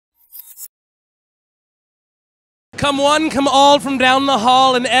Come one, come all from down the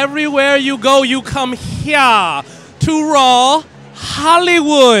hall, and everywhere you go, you come here to Raw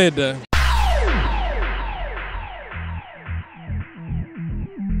Hollywood.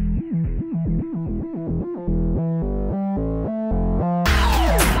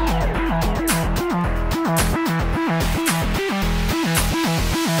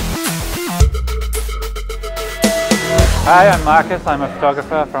 Hi, I'm Marcus. I'm a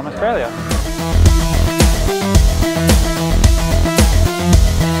photographer from Australia.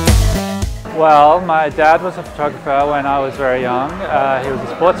 Well, my dad was a photographer when I was very young. He was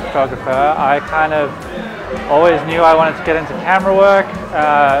a sports photographer. I kind of always knew I wanted to get into camera work,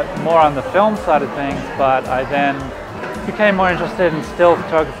 more on the film side of things, but I then became more interested in still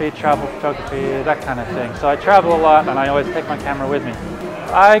photography, travel photography, that kind of thing. So I travel a lot and I always take my camera with me.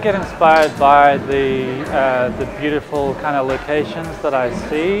 I get inspired by the beautiful kind of locations that I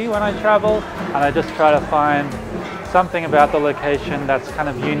see when I travel, and I just try to find something about the location that's kind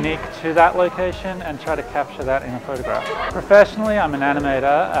of unique to that location and try to capture that in a photograph. Professionally, I'm an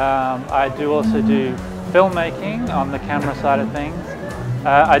animator. I do also do filmmaking on the camera side of things.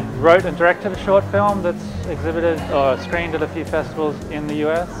 I wrote and directed a short film that's exhibited or screened at a few festivals in the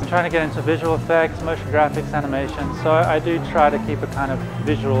US. I'm trying to get into visual effects, motion graphics, animation, so I do try to keep a kind of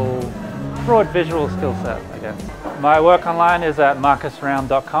broad visual skill set, I guess. My work online is at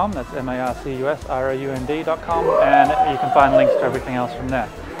marcusround.com, that's marcusround.com, and you can find links to everything else from there.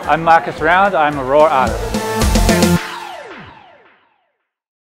 I'm Marcus Round, I'm a raw artist.